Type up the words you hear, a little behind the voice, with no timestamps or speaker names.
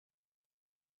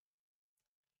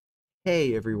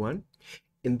Hey everyone!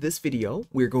 In this video,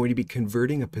 we're going to be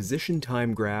converting a position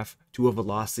time graph to a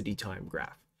velocity time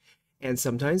graph. And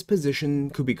sometimes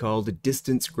position could be called a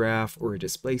distance graph or a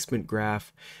displacement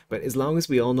graph, but as long as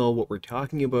we all know what we're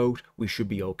talking about, we should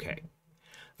be okay.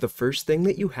 The first thing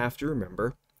that you have to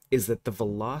remember is that the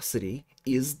velocity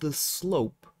is the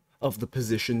slope of the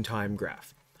position time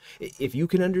graph. If you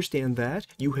can understand that,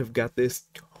 you have got this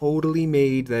totally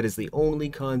made. That is the only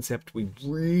concept we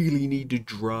really need to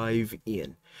drive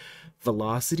in.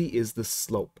 Velocity is the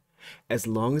slope. As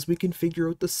long as we can figure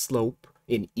out the slope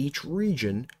in each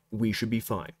region, we should be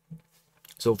fine.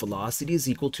 So velocity is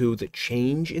equal to the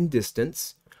change in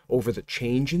distance over the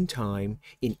change in time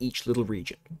in each little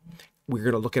region. We're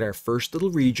going to look at our first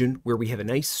little region where we have a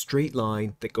nice straight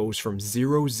line that goes from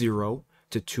 0, 0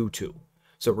 to 2, 2.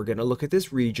 So we're going to look at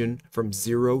this region from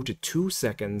 0 to 2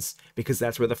 seconds because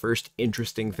that's where the first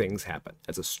interesting things happen,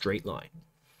 as a straight line.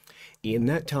 In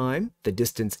that time, the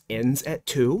distance ends at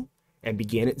 2 and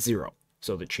began at 0.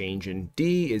 So the change in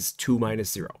d is 2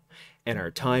 minus 0. And our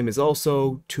time is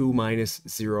also 2 minus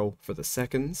 0 for the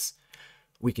seconds.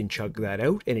 We can chug that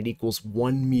out and it equals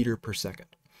 1 meter per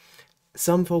second.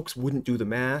 Some folks wouldn't do the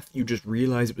math, you just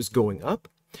realize it was going up.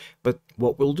 But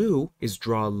what we'll do is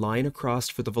draw a line across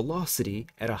for the velocity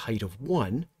at a height of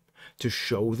 1 to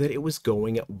show that it was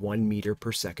going at 1 meter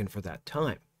per second for that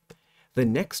time. The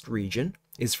next region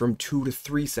is from 2 to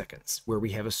 3 seconds, where we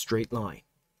have a straight line.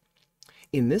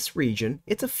 In this region,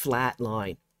 it's a flat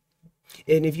line.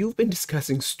 And if you've been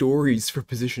discussing stories for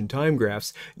position time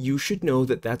graphs, you should know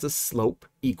that that's a slope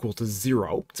equal to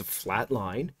 0. It's a flat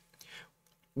line,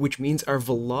 which means our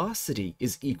velocity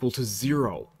is equal to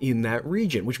 0 in that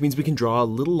region, which means we can draw a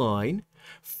little line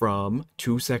from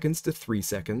 2 seconds to 3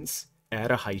 seconds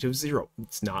at a height of 0.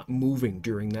 It's not moving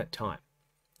during that time.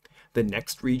 The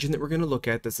next region that we're going to look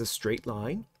at that's a straight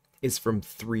line is from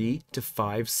 3 to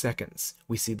 5 seconds.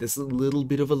 We see this little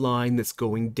bit of a line that's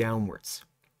going downwards.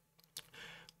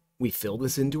 We fill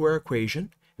this into our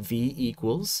equation. V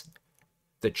equals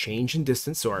the change in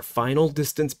distance, so our final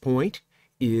distance point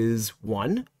is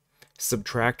 1.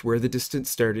 Subtract where the distance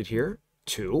started here,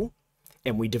 2.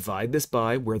 And we divide this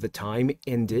by where the time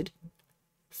ended,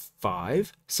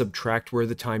 5. Subtract where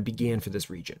the time began for this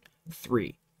region,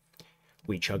 3.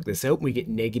 We chug this out and we get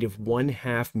negative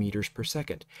 1/2 meters per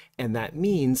second. And that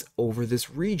means over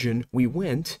this region, we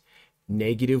went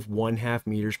negative 1/2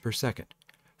 meters per second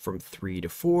from 3 to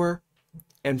 4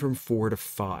 and from 4 to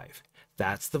 5.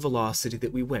 That's the velocity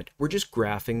that we went. We're just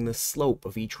graphing the slope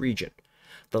of each region.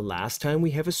 The last time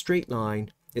we have a straight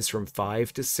line is from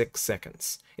 5 to 6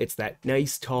 seconds. It's that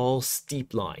nice, tall,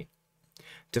 steep line.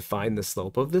 To find the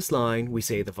slope of this line, we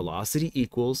say the velocity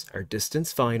equals our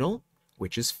distance final,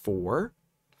 which is 4,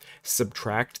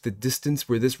 subtract the distance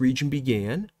where this region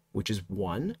began, which is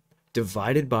 1,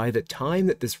 divided by the time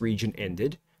that this region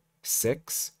ended,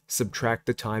 6, subtract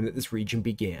the time that this region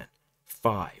began,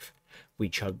 5. We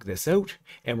chug this out,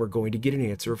 and we're going to get an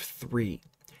answer of 3.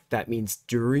 That means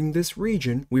during this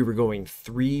region, we were going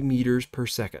 3 meters per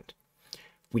second.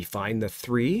 We find the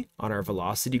 3 on our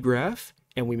velocity graph,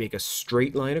 and we make a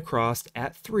straight line across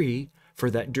at 3 for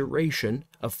that duration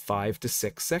of 5 to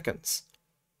 6 seconds.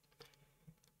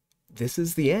 This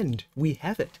is the end. We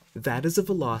have it. That is a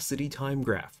velocity time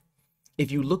graph.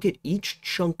 If you look at each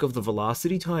chunk of the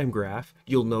velocity time graph,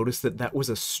 you'll notice that that was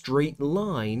a straight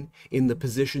line in the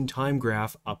position time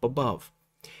graph up above.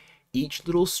 Each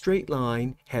little straight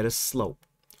line had a slope.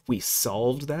 We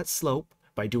solved that slope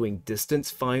by doing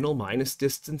distance final minus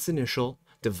distance initial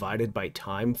divided by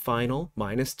time final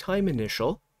minus time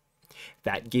initial.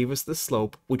 That gave us the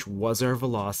slope, which was our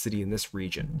velocity in this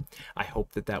region. I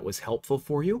hope that that was helpful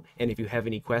for you, and if you have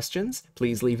any questions,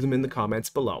 please leave them in the comments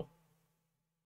below.